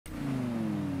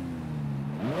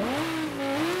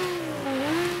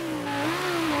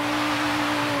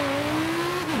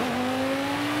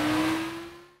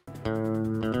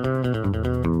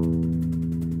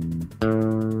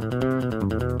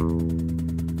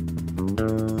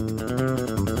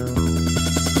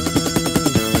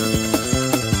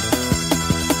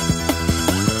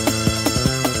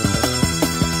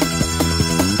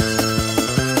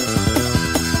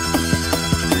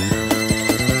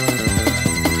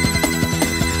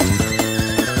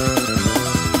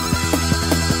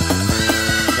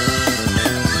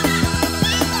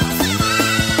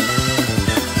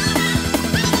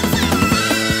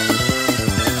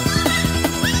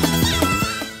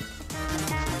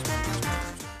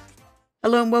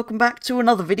Hello and welcome back to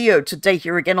another video. Today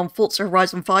here again on Forza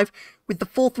Horizon 5 with the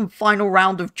fourth and final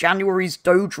round of January's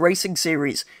Doge Racing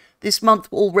Series. This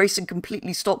month we're all racing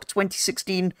completely stock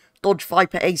 2016 Dodge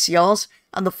Viper ACRs,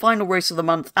 and the final race of the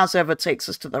month as ever takes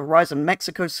us to the Horizon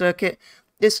Mexico circuit,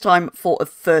 this time for a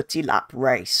 30-lap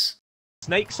race.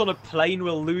 Snakes on a plane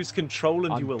will lose control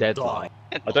and you will die.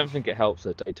 I don't think it helps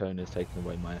that Daytona is taking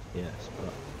away my FPS,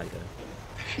 but I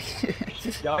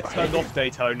don't. Yeah, I turned off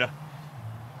Daytona.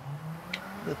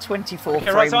 The 24 Okay,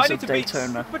 frames right, so I need of to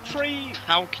Daytona. beat Supertree,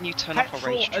 How can you turn off a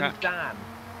Petrol racetrack? and Dan.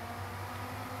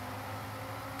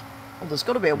 Well, there's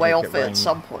got to be a way off it at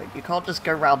some point. You can't just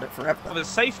go round it forever. Well, the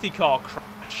safety car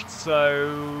crashed,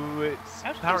 so it's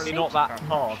apparently not that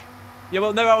hard. Yeah,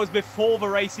 well, no, that was before the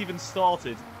race even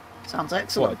started. Sounds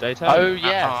excellent. What, Daytona? Oh,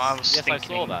 yes. I was yes, I thinking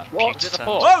saw that. What? Was it the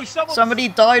fourth? Oh, Somebody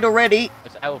died already.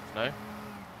 It's Elf, no?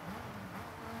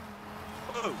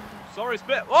 Oh, sorry,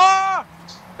 Spit. Ah!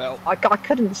 I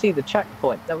couldn't see the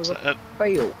checkpoint. There was a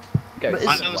fail. But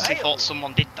I honestly thought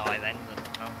someone did die then,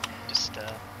 but no, just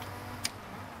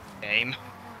game.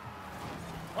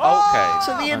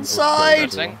 To the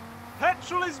inside.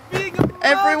 Petrol is being a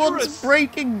Everyone's murderous.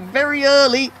 braking very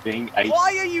early.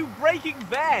 Why are you braking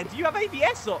there? Do you have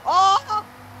ABS on? Ah!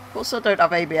 Of course I don't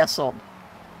have ABS on.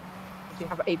 Do you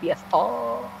have ABS?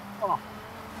 Oh.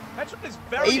 Petrol is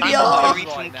very ABS.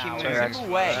 murderous right now. There's no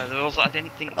way. I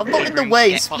didn't think I'm not in the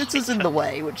way, Splitter's in the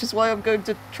way, which is why I'm going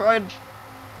to try and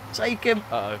take him.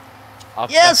 Uh-oh.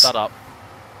 I've Yes! messed that up.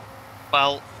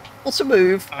 Well, What's a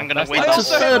move? I'm gonna That's win. to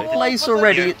third place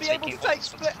already. Be able to take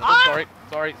Split. Oh, Ah!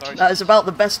 sorry. That is about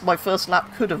the best my first lap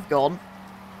could have gone.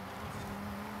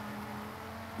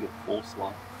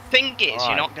 Thing is, Alright.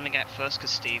 you're not gonna get first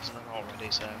because Steve's there already,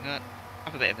 so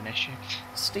have a bit of an issue.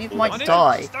 Steve I might need to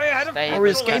die. stay ahead of Or Petrol.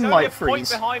 his There's game only might a point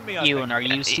freeze. behind me, I think. Ewan, are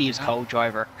you Steve's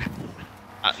co-driver?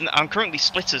 I'm currently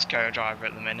Splitter's co-driver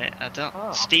at the minute. I don't.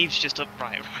 Oh. Steve's just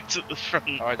upright right at the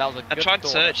front. Alright, that was a I good tried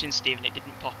thought. searching Steve and it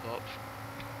didn't pop up.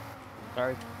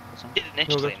 Sorry. Did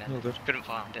initially, and then couldn't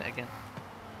find it again.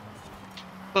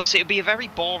 Plus, it'd be a very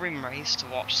boring race to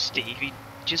watch Steve. He'd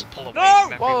just pull away No!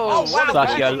 from Whoa! everyone. Oh, wow,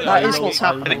 That's Petrol that is is what's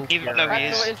happening. Even though he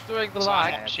Petrol is. is doing the So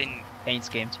I'm lag. watching Paints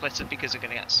game. Splitter because we're going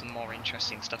to get some more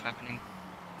interesting stuff happening.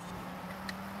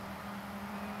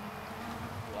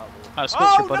 Oh,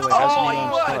 Splitcher, by the way, how's Oh, your name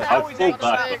on what? Squad? How is it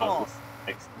back class?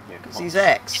 Because he's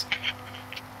X.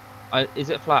 Is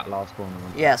it flat last corner?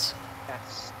 Yes.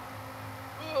 Yes.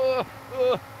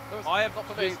 I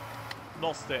have just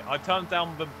lost it. I turned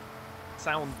down the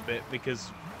sound bit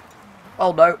because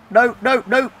Oh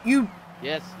no, you...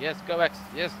 Yes, go X,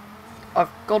 yes. I've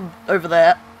gone over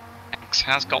there. X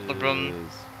has got the run.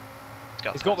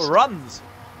 it's got the runs.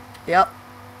 Yep.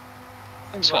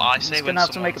 That's what I He's say when gonna have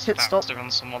to make a someone's pit stop. faster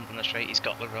on someone than the straight. He's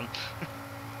got the run.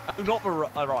 Oh, not the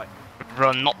run. Oh, right.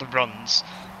 Run, not the runs.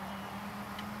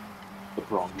 The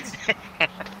bronze.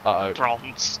 Uh-oh.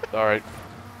 Bronze. Sorry.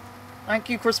 Thank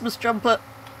you, Christmas jumper.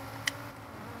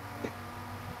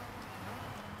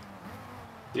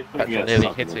 Petrol nearly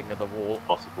hitting the wall.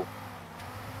 Possible.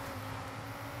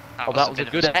 Oh, that was a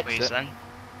bit good of squeeze exit. then.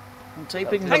 I'm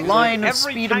taping the Hey, line of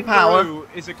every speed and power. kangaroo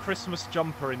is a Christmas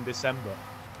jumper in December.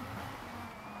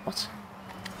 What?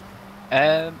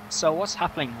 So what's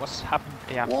happening? What's happened?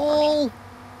 Yeah. Wall!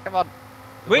 Come on.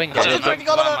 Wait, Wing got it. it. We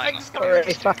got I it, might things not coming. go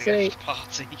to the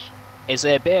party. Is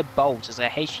there a bit of bolt? Is there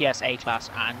HCS A-Class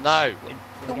and... No.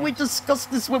 Can we discuss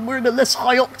this when we're in a less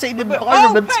high-octane Oh,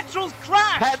 environment? Petrol's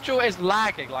crashed! Petrol is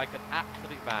lagging like an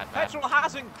absolute madman. Petrol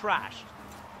hasn't crashed.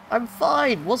 I'm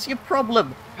fine. What's your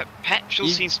problem? Petrol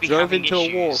You seems to be drove having into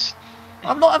a wall. issues.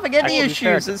 I'm not having any Actually,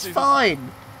 issues. fair. It's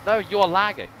fine. No, you're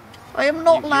lagging. I am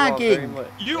not You are very lagging. much-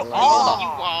 You You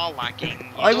are. are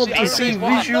lagging. I want You to just- see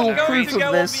I'm visual not going proof to of go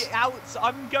on this. the outs.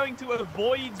 I'm going to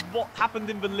avoid what happened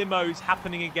in the limos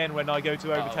happening again when I go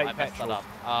to Oh, overtake I messed that Petrol.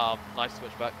 up. Nice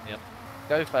switchback. Yep.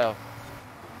 Go fail.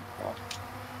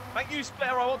 Thank you,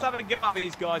 Splitter. I want to have a go at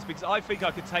these guys because I think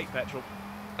I could take Petrol.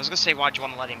 I was going to say, why do you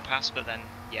want to let him pass, but then,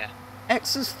 yeah.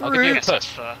 X is I'll give you through. a Guess that's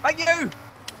push. fair. Thank you!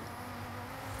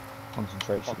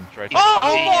 Concentration. Concentration. Oh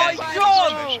Yeah,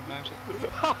 my yeah,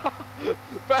 God!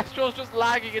 Petrol's just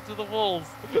lagging into the walls.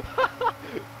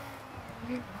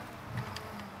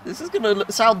 This is going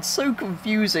to sound so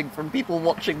confusing from people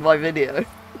watching my video.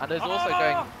 And it's also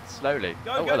going slowly.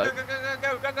 Go, Oh, go, hello. go, go, go,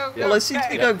 go, go, go, Yeah. Well, I seem to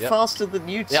be Get going Yep. faster than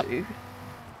you Yep. two.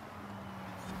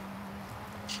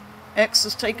 X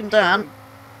has taken down.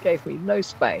 Gave me no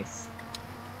space.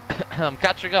 I'm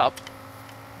catching up.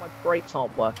 My brakes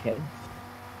aren't working.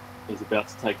 He's about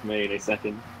to take me in a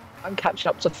second. I'm catching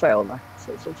up to fail now,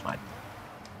 so it's all fine.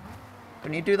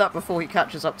 Can you do that before he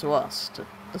catches up to us to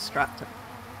distract him?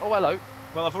 Oh, hello.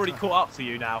 Well, I've already caught up to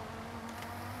you now.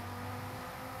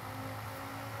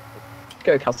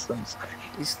 Go customs.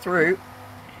 He's through.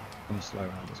 I'm slow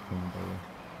around this corner, by the way.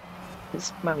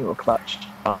 It's manual clutch.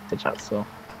 Advantage, that's all.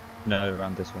 No,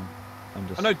 around this one. I'm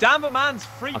just. Oh no, damn it, man's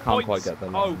 3 I points. can't quite get the Oh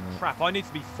line there. crap! I need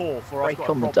to be 4 for I've Brake got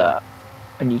a on the problem. dirt,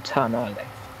 and you turn early.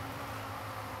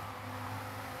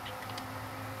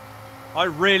 I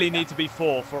really need to be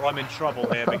 4 for I'm in trouble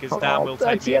here because Dan will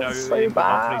take me in, that's so in the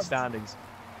monthly bad. standings.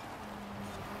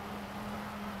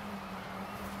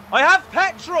 I have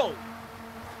petrol!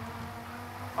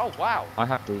 Oh wow! I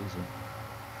have diesel.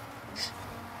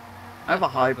 I have a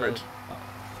hybrid.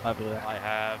 I have a.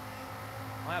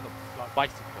 I have a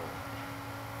bicycle.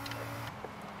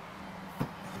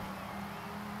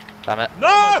 Damn it!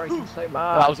 No! Braking so That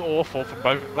bad. was awful for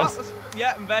both of us.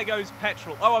 Yeah, and there goes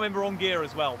petrol. Oh, I'm in wrong gear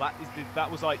as well.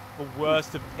 That was like the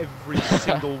worst of every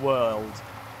single world.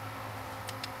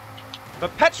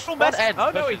 But petrol One mess. end Oh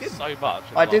no, he pushes didn't. so much.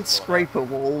 I did scrape a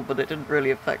wall, but it didn't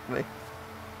really affect me.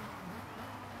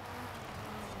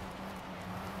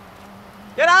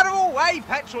 Get out of the way,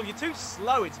 petrol. You're too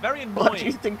slow. It's very Why do you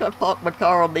annoying. think I parked my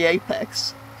car on the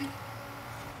apex?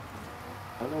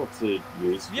 I don't know what to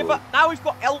use for. Yeah, but now we've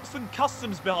got Elfin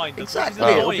Customs behind us, Exactly,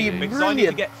 which is it'll be annoying because I need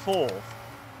to brilliant. get 4th.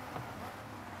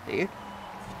 Do you?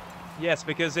 Yes,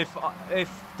 because if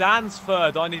Dan's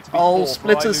 3rd, I need to be 4th. Oh, or I lose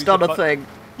Splitter's the done a fu- thing.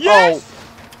 Yes!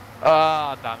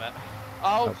 Ah, damn it!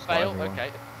 Oh, That's fail. fine, everyone.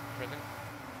 Okay. Prison.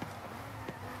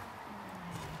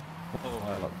 Oh,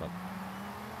 I like that.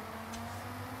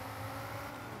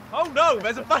 Oh no,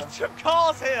 there's a bunch of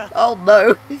cars here! Oh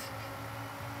no!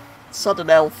 Sudden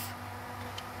elf.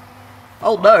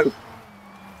 Oh no!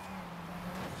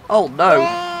 Oh no!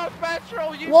 Oh,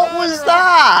 petrol! You What was murderer!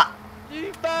 that?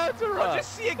 You murderer! I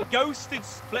just see a ghosted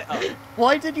splitter.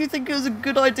 Why did you think it was a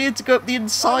good idea to go up the I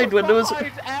inside when there was...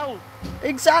 behind Elf.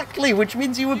 Exactly, which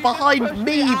means you were You just behind pushed me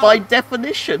me out. by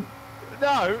definition.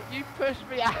 No, you pushed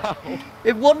me out.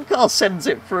 If one car sends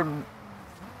it from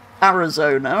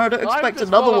Arizona, I don't I'm expect just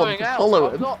another one following to Elf. follow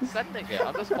I'm him. not sending it.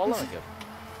 I'm just following him.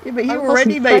 Yeah, but I you wasn't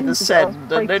already made the sending it, I was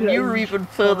send, and then you were breaking even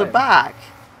further time. back.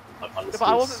 Yeah, but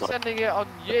I wasn't sending it on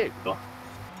you.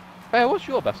 Hey, what's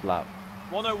your best lap?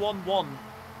 1011.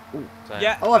 So,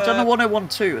 Yeah. Oh, I've done a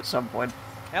 1012 at some point.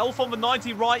 Elf on the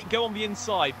 90 right, go on the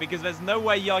inside because there's no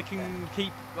way I can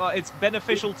keep. It's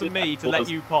beneficial to me to let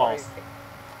you pass,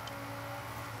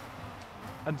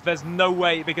 and there's no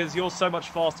way because you're so much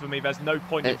faster than me. There's no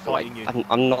point in fighting you.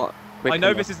 I'm not. I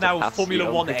know this is now Formula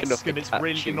 1-esque and it's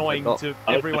really annoying to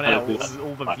everyone else,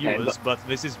 all the viewers, but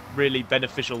this is really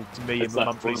beneficial to me in the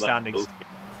monthly standings.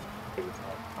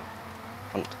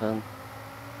 Front turn.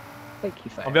 Thank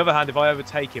you, On the other hand, if I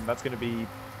overtake him, that's going to be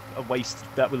a waste.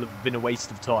 That will have been a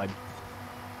waste of time.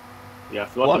 Yeah, I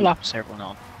feel What like lap is everyone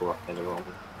on? in the wrong.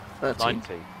 13.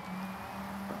 90.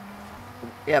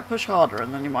 Yeah, push harder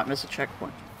and then you might miss a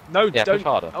checkpoint. No, Yeah, don't. push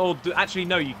harder. Oh, actually,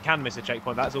 no. You can miss a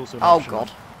checkpoint. That's also an Oh option. god.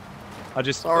 I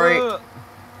just. Sorry. You're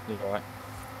alright.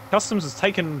 Customs has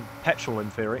taken petrol in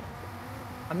theory.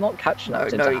 I'm not catching No, up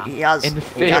to no, Dan. he has. In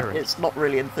he ha- theory. it's not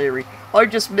really in theory. I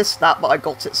just missed that, but I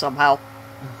got it somehow.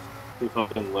 See if I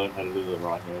can learn how to do the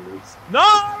right handles.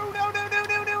 No! No! No! No!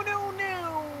 No! No! No!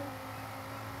 No!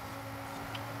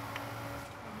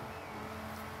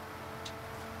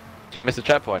 Missed a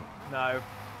checkpoint. No!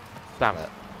 Damn it.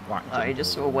 Whacked No, he into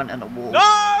just the sort of wall. went in a wall.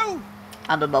 No!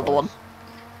 And another one.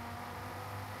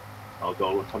 Oh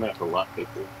god, we're coming out for lap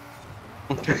people.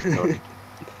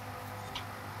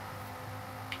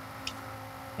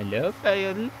 Hello,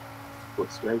 fail.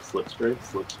 Slipstream, slipstream,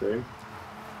 slipstream.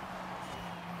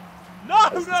 No!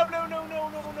 No! No! No! No!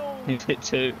 No! No! You hit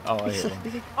 2. Oh, I hit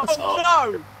 1.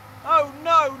 Oh no! Oh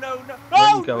no! No! No! Where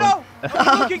are No! you going? No!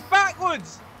 I'm looking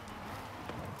backwards.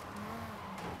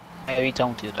 Maybe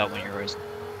don't do that when you're racing.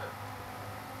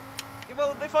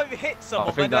 Well, if I hit someone,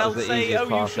 think then that they'll was the say, easiest "Oh, you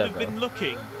pass should have ever. been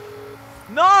looking."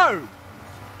 No!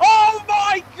 Oh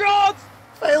my God!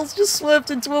 Fails just swerved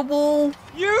into a wall.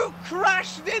 You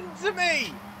crashed into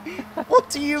me! What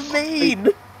do you mean?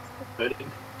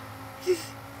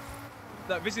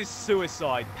 No, this is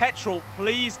suicide. Petrol,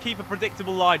 please keep a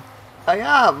predictable line. I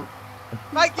am.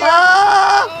 Thank you!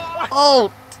 Ah!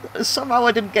 Oh, somehow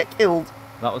I didn't get killed.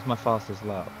 That was my fastest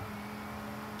lap.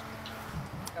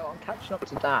 Oh, I'm catching up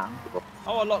to Dan.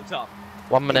 Oh, I locked up.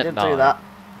 1 You minute didn't 9. do that.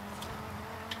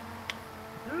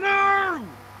 No!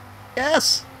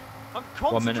 Yes. I'm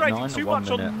 1 minute concentrating 9 or too 1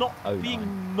 much on minute not 09?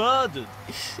 being murdered.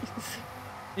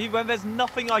 Even when there's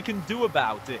nothing I can do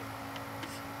about it.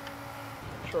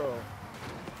 Sure.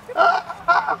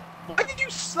 Why did you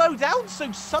slow down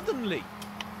so suddenly?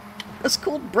 That's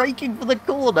called braking for the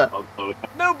corner.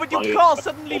 No, but your car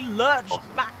suddenly lurched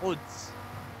backwards.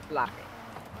 Black.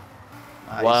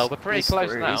 Nice. Well, we're pretty He's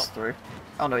close through, now. He's through.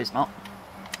 Oh no, he's not.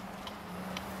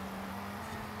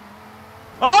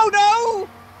 Oh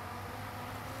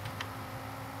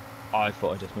no! I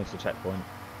thought I just missed a checkpoint.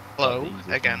 Hello, Easy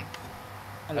thing. again.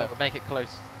 We'll make it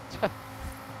close.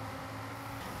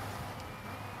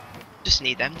 Just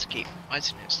need them to keep. Why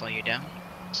doesn't it slow you down?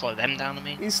 Slow them down, I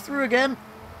mean. He's through again.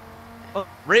 Oh,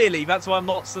 really? That's why I'm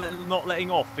not letting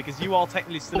off, because you are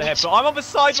technically still ahead. But I'm on the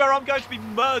side where I'm going to be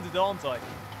murdered, aren't I?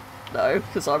 No,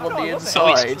 because I'm on the I wasn't. Oh,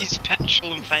 inside. it's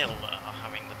Petrol and Fail that are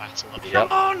having the battle up here.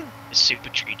 Come on! The Super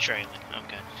Tree trailing,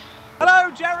 okay. Hello,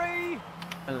 Jerry!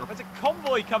 There's a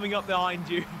convoy coming up behind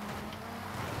you.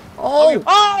 Oh!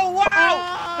 Oh, wow!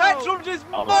 Oh! Petrol just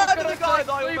murdered the guy that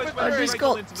I almost I went just straight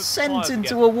on got into the sent fires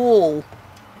into again. a wall.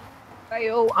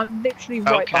 Fail, I'm literally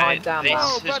right Okay, behind Dan. this-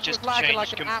 Oh, has Brad just was lagging like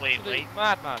changed an completely.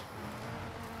 absolute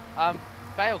madman.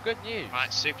 Fail, good news.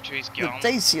 Right, Super Tree's The gone.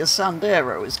 Dacia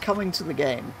Sandero is coming to the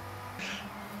game.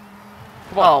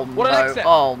 Come on. Oh What an no, exit.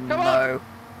 oh Come no. on.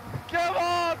 Come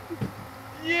on!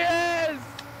 Yes!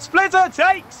 Splitter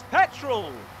takes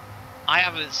Petrol! I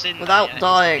haven't seen Without that yet.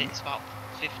 dying. It's about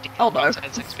 50. Oh, no.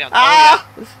 10 seconds behind. Ah!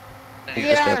 Oh, yeah. You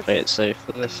just gotta play it safe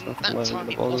for this. And Nothing that more time than it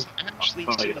the ball. wasn't actually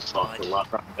Oh, to yeah, the start side. to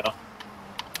lap right now.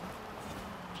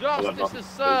 Justice is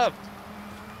served.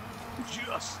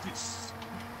 Justice.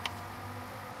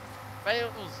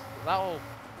 Fails. That'll.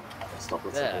 Stop the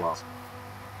There. second last.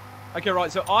 Okay,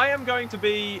 right, so I am going to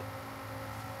be...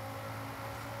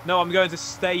 No, I'm going to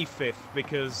stay 5th,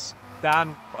 because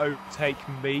Dan will overtake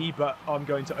me, but I'm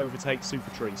going to overtake Super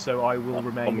Tree, so I will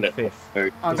remain 5th.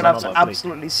 I'm Does gonna have that to not like me?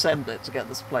 absolutely send it to get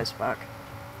this place back.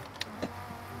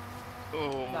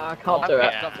 Oh, No, I can't do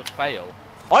it. That's a fail.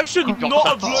 I should You got not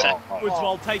have that looked far. backwards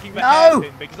while taking the No!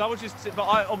 hairpin, because I was just... But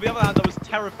on the other hand, I was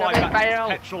terrified Fail.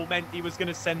 that Petrol meant he was going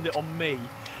to send it on me.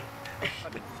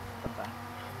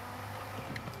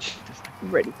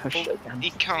 Really pushed it down.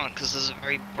 he can't because there's a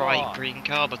very bright on. green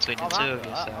car between the two of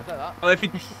you. I'll So. take that. Well, if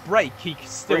he'd break, he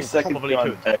still 3 seconds probably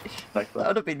behind could. Like That that.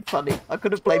 would have been funny. I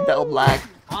could have blamed it on lag.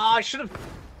 Ah, I should have...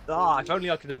 Ah, if only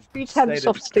I could have... 3 stayed tenths in-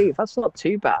 off Steve, that's not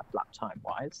too bad lap time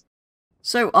wise.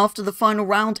 So, after the final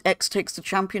round, X takes the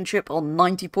championship on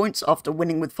 90 points after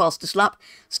winning with fastest lap.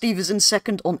 Steve is in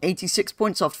second on 86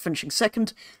 points after finishing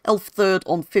second. Elf third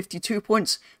on 52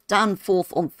 points. Dan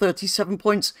fourth on 37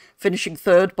 points, finishing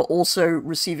third, but also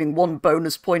receiving 1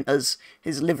 bonus point as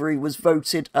his livery was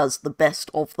voted as the best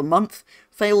of the month.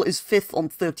 Fail is fifth on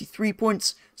 33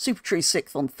 points. Supertree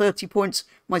sixth on 30 points.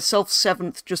 Myself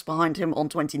seventh, just behind him on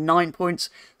 29 points.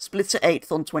 Splitter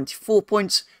eighth on 24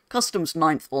 points. Customs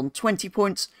 9th on 20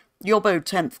 points, Yobbo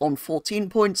 10th on 14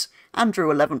 points, Andrew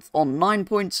 11th on 9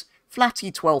 points, Flatty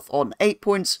 12th on 8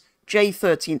 points, Jay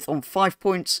 13th on 5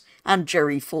 points, and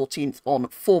Jerry 14th on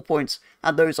 4 points.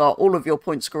 And those are all of your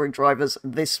point-scoring drivers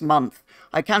this month.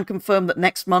 I can confirm that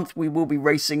next month we will be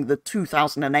racing the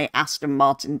 2008 Aston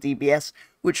Martin DBS,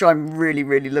 which I'm really,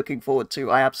 really looking forward to.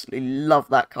 I absolutely love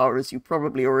that car, as you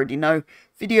probably already know.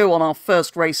 Video on our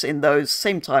first race in those,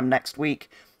 same time next week.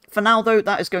 For now, though,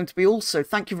 that is going to be all, so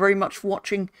thank you very much for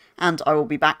watching, and I will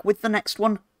be back with the next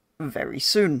one very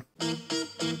soon.